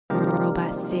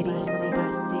Robot City.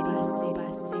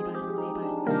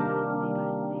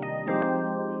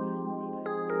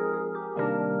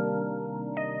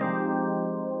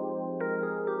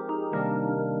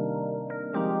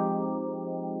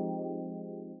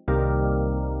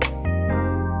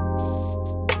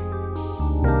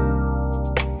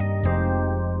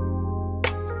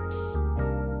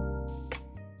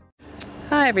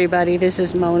 Hi everybody, this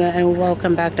is Mona and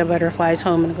welcome back to Butterfliez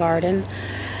Home and Garden.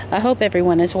 I hope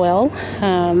everyone is well.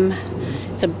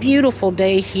 It's a beautiful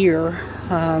day here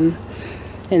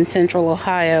in central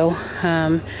Ohio.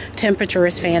 Temperature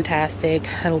is fantastic.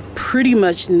 Pretty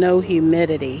much no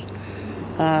humidity.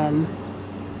 But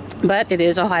it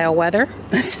is Ohio weather,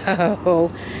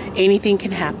 so anything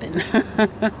can happen.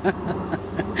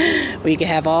 We could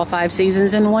have all 5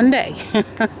 seasons in one day.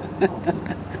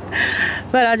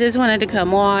 But I just wanted to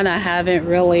come on. I haven't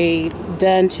really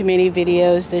done too many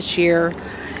videos this year,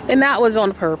 and that was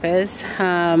on purpose.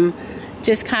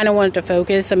 Just kind of wanted to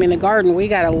focus. I mean, the garden, we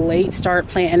got a late start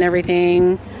planting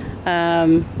everything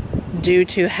due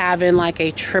to having like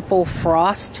a triple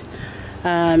frost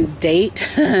date.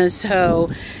 So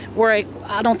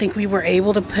I don't think we were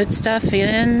able to put stuff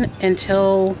in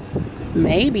until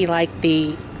maybe like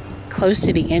close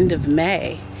to the end of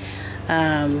May.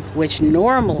 Which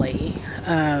normally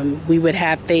we would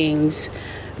have things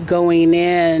going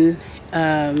in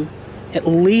at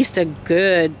least a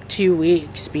good 2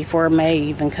 weeks before May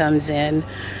even comes in.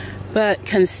 But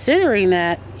considering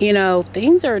that, you know,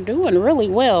 things are doing really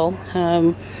well.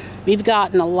 We've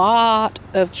gotten a lot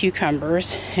of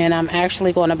cucumbers, and I'm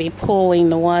actually going to be pulling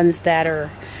the ones that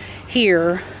are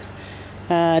here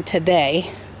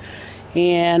today.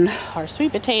 And our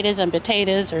sweet potatoes and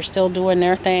potatoes are still doing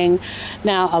their thing.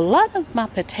 Now, a lot of my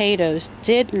potatoes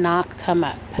did not come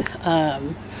up.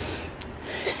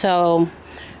 So,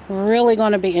 really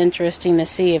going to be interesting to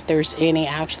see if there's any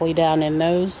actually down in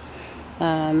those.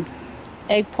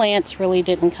 Eggplants really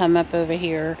didn't come up over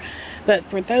here. But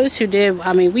for those who did,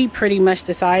 I mean, we pretty much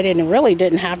decided and really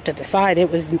didn't have to decide.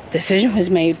 Decision was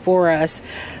made for us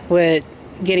with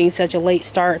getting such a late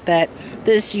start that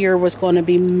this year was going to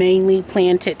be mainly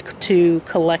planted to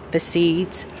collect the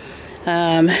seeds.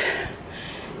 And,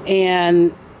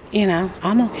 you know,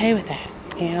 I'm okay with that.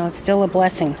 You know, it's still a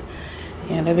blessing.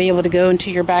 You know, to be able to go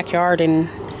into your backyard and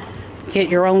get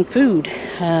your own food.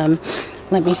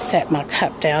 Let me set my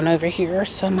cup down over here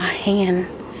so my hand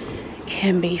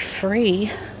can be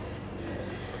free.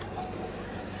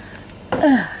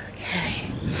 Okay.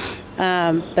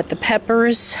 But the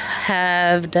peppers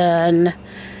have done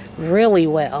really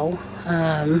well.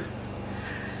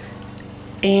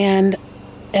 And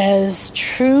as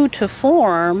true to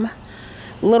form,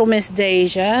 little Miss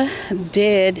Deja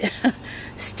did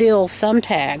steal some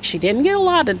tags. She didn't get a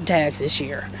lot of tags this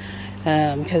year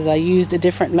because I used a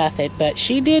different method, but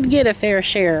she did get a fair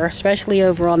share, especially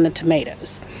over on the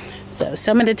tomatoes. So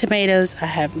some of the tomatoes, I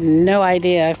have no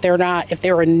idea if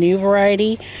they're a new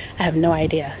variety. I have no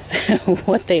idea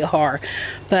what they are.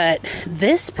 But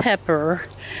this pepper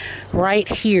right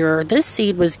here, this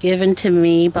seed was given to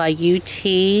me by UT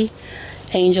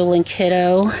Angel and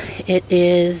Kiddo. It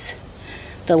is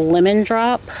the lemon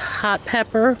drop hot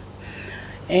pepper.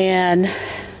 And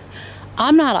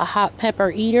I'm not a hot pepper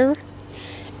eater.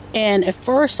 And at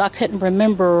first I couldn't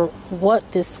remember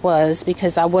what this was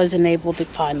because I wasn't able to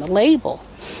find the label.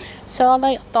 So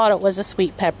I thought it was a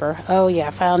sweet pepper. Oh yeah,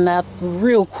 I found out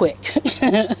real quick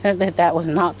that was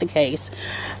not the case.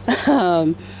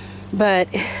 But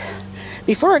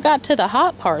before it got to the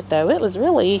hot part though, it was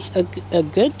really a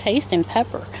good tasting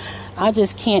pepper. I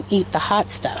just can't eat the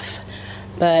hot stuff.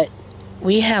 But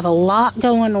we have a lot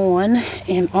going on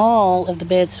in all of the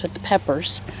beds with the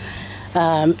peppers.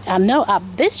 I know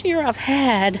this year I've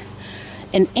had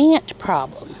an ant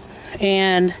problem,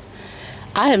 and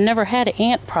I have never had an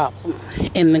ant problem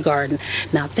in the garden.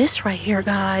 Now this right here,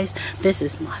 guys, this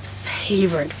is my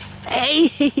favorite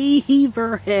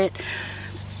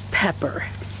pepper,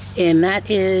 and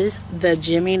that is the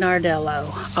Jimmy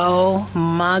Nardello. Oh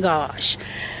my gosh.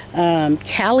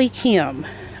 Callie Kim,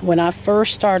 when I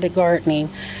first started gardening,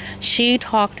 she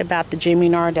talked about the Jimmy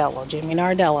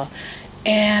Nardello.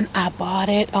 And I bought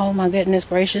it, oh my goodness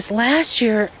gracious. Last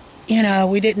year, you know,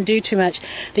 we didn't do too much.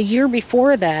 The year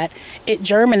before that, it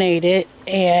germinated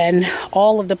and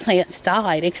all of the plants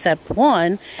died except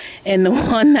one. And the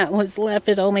one that was left,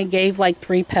 it only gave like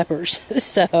 3 peppers.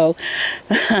 So,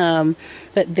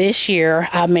 but this year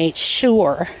I made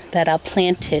sure that I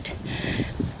planted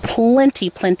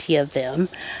plenty of them.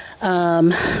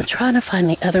 I'm trying to find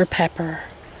the other pepper.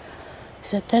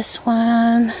 Is it this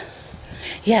one?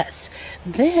 Yes,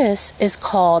 this is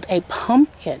called a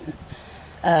pumpkin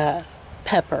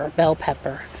pepper, bell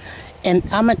pepper. And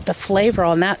the flavor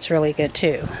on that's really good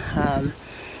too.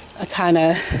 I kind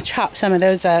of chop some of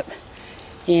those up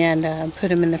and put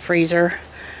them in the freezer.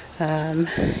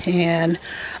 And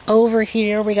over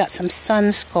here we got some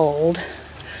sun scald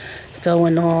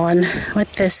going on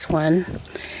with this one.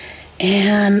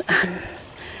 And I'm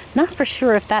not for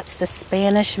sure if that's the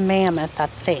Spanish mammoth, I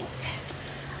think,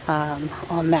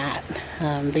 on that.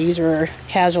 These were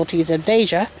casualties of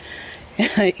Deja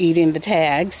eating the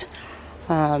tags.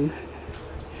 And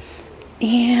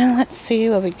let's see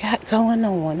what we got going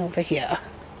on over here.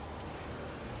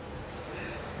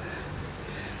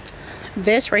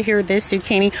 This right here, this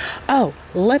zucchini. Oh,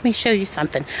 let me show you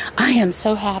something. I am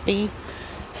so happy.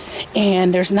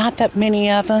 And there's not that many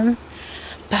of them.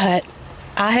 But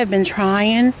I have been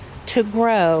trying to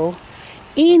grow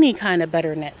any kind of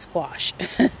butternut squash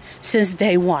since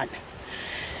day one.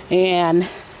 And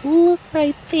look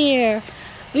right there.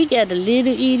 We got a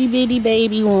little itty bitty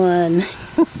baby one.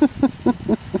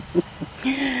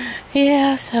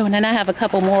 Yeah, so and then I have a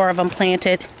couple more of them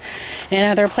planted in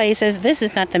other places. This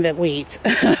is nothing but weeds.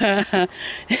 Yeah,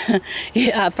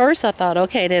 at first I thought,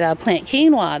 okay, did I plant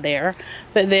quinoa there?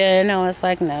 But then I was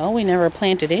like, no, we never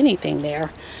planted anything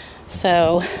there.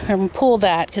 So I'm going to pull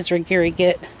that because we're going to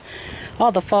get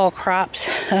all the fall crops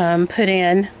put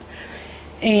in.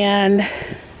 And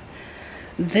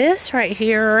this right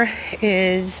here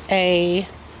is a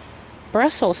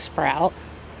Brussels sprout.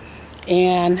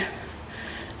 And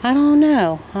I don't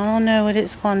know what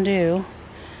it's going to do.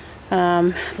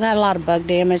 I've got a lot of bug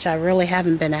damage. I really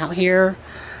haven't been out here.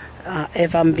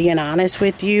 If I'm being honest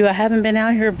with you, I haven't been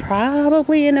out here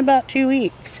probably in about 2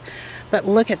 weeks. But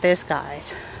look at this,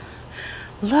 guys.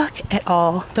 Look at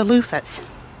all the loofahs.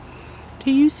 Do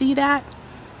you see that?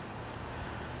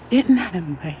 Isn't that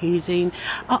amazing?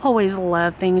 I always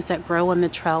love things that grow in the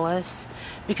trellis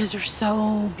because they're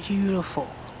so beautiful.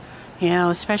 You know,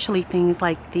 especially things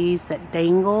like these that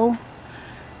dangle.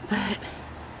 But,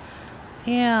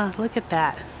 yeah, look at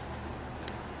that.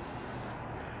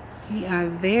 We are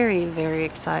very, very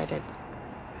excited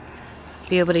to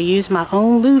be able to use my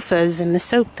own loofahs in the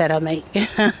soap that I make.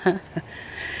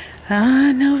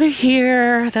 And over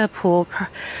here, the poor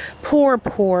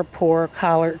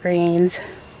collard greens.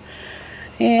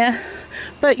 Yeah.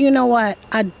 But you know what?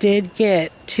 I did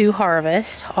get 2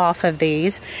 harvests off of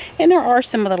these. And there are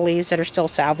some of the leaves that are still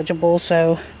salvageable.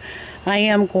 So I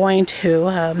am going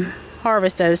to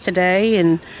harvest those today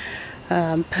and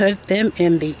put them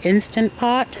in the Instant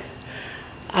Pot.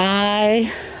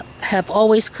 I have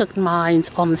always cooked mine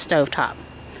on the stovetop.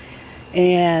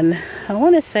 And I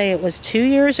want to say it was 2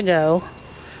 years ago.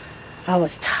 I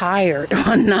was tired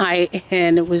one night.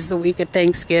 And it was the week of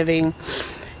Thanksgiving.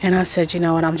 And I said, you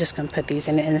know what, I'm just going to put these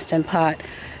in the Instant Pot.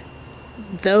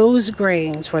 Those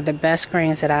grains were the best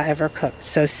grains that I ever cooked.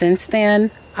 So since then,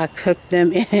 I cooked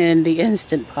them in the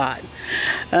Instant Pot.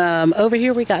 Over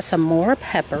here, we got some more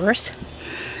peppers.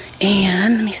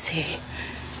 And let me see.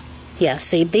 Yeah,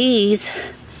 see these,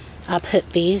 I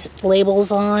put these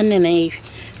labels on and they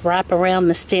wrap around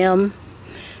the stem.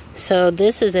 So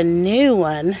this is a new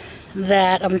one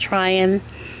that I'm trying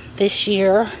this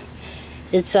year.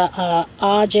 It's a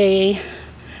Age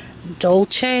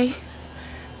Dolce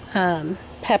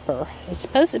pepper. It's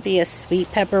supposed to be a sweet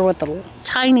pepper with a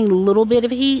tiny little bit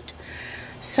of heat.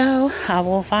 So I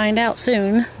will find out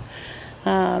soon.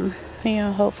 You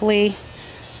know, hopefully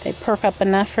they perk up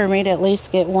enough for me to at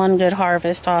least get one good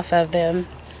harvest off of them.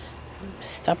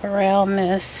 Stuff around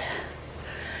this.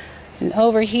 And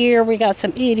over here we got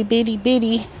some itty bitty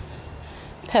bitty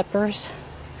peppers.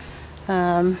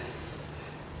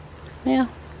 Yeah,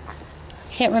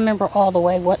 can't remember all the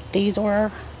way what these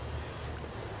were.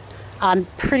 I'm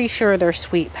pretty sure they're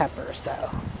sweet peppers though.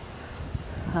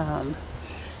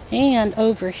 And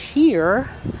over here,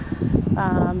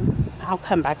 I'll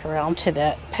come back around to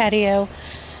that patio.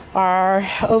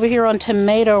 Over here on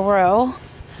Tomato Row,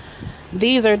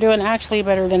 these are doing actually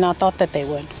better than I thought that they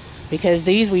would, because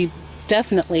these we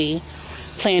definitely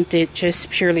planted just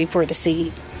purely for the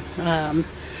seed.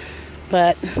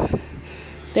 But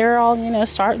they're all, you know,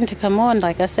 starting to come on.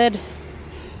 Like I said,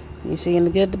 you seeing the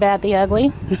good, the bad, the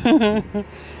ugly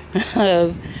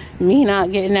of me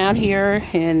not getting out here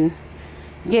and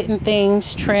getting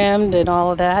things trimmed and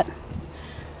all of that.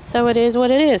 So it is what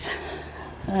it is.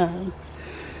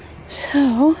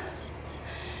 So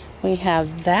we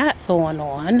have that going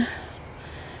on.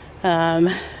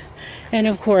 And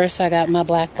of course I got my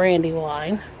black brandy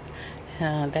wine.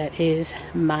 That is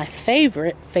my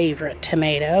favorite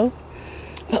tomato.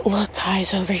 But look,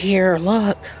 guys, over here,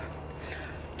 look.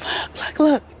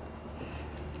 look.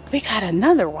 We got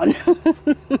another one.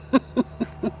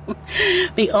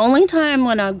 The only time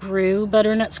when I grew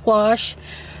butternut squash,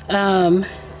 I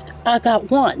got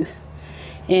one.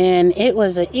 And it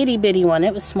was an itty bitty one.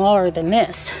 It was smaller than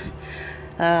this.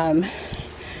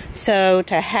 So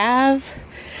to have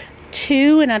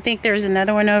two, and I think there's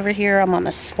another one over here. I'm on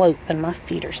the slope and my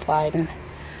feet are sliding.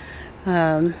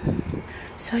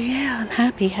 So yeah, I'm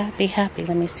happy, happy, happy.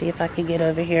 Let me see if I can get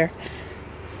over here.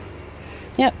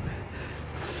 Yep.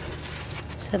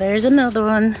 So there's another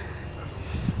one.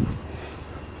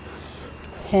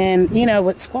 And you know,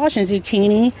 with squash and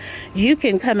zucchini, you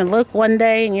can come and look one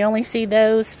day and you only see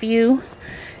those few,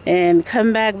 and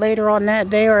come back later on that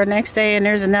day or next day and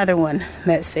there's another one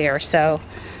that's there. So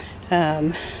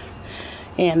and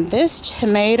this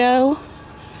tomato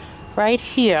right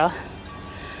here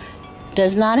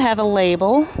does not have a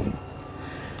label,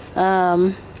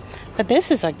 but this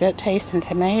is a good tasting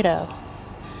tomato.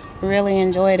 Really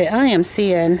enjoyed it. I am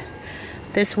seeing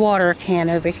this water can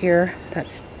over here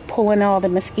that's pulling all the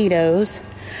mosquitoes.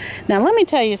 Now let me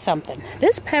tell you something.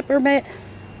 This peppermint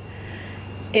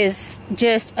is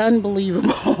just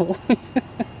unbelievable.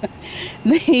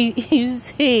 You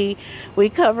see, we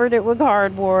covered it with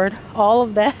cardboard, all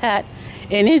of that,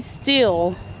 and it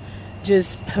still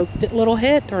just poked its little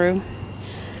head through.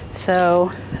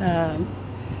 So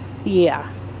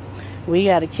yeah, we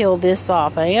got to kill this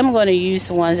off. I am going to use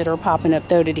the ones that are popping up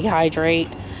though to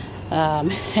dehydrate,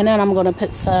 and then I'm going to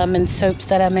put some in soaps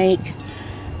that I make.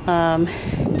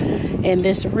 And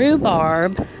this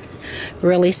rhubarb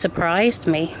really surprised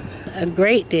me a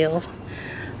great deal.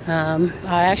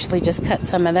 I actually just cut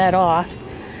some of that off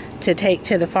to take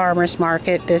to the farmer's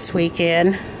market this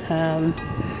weekend.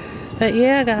 But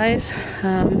yeah, guys,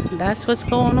 that's what's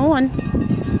going on.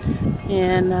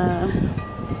 And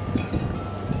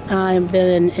I've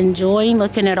been enjoying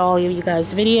looking at all of you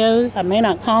guys' videos. I may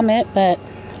not comment, but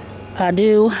I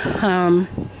do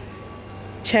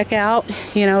check out,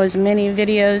 you know, as many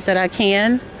videos that I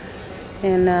can.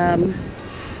 And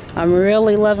I'm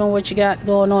really loving what you got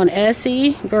going on.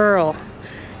 Essie, girl,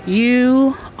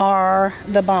 you are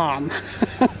the bomb.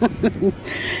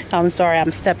 I'm sorry,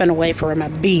 I'm stepping away from a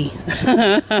bee.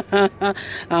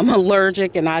 I'm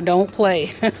allergic and I don't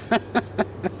play.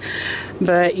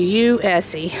 But you,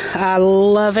 Essie, I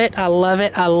love it. I love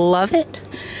it. I love it.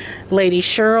 Lady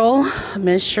Cheryl,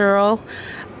 Miss Cheryl,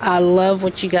 I love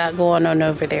what you got going on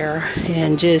over there.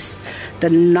 And just the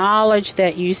knowledge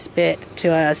that you spit to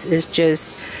us is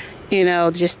just, you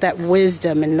know, just that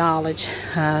wisdom and knowledge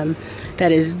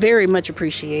that is very much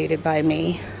appreciated by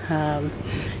me.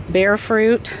 Bear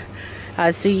Fruit,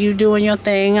 I see you doing your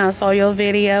thing. I saw your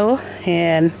video,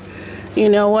 and you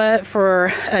know what,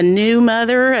 for a new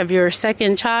mother of your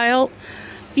second child,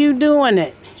 you doing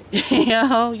it. You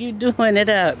know, you doing it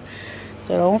up.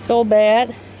 So don't feel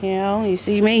bad. You know, you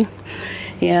see me,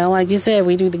 you know, like you said,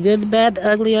 we do the good, the bad, the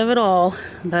ugly of it all.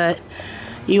 But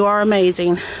you are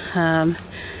amazing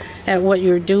at what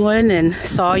you're doing, and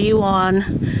saw you on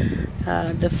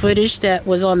the footage that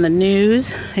was on the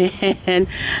news, and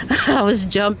I was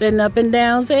jumping up and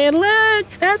down saying, look,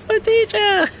 that's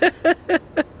Letitia.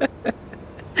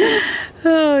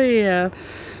 Oh yeah,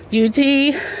 UT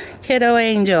Kiddo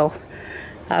Angel,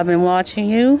 I've been watching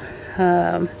you.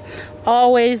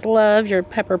 Always love your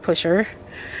pepper pusher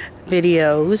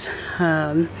videos.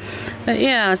 But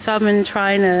yeah, so I've been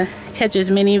trying to catch as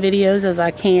many videos as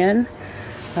I can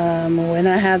when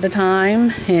I have the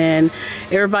time. And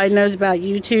everybody knows about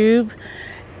YouTube.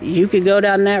 You could go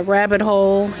down that rabbit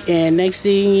hole, and next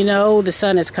thing you know, the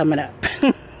sun is coming up.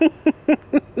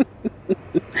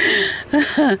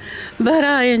 But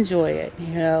I enjoy it,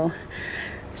 you know.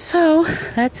 So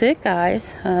that's it,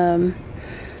 guys.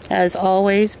 As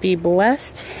always, be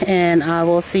blessed, and I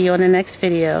will see you on the next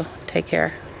video. Take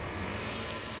care.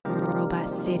 Robot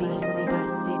City.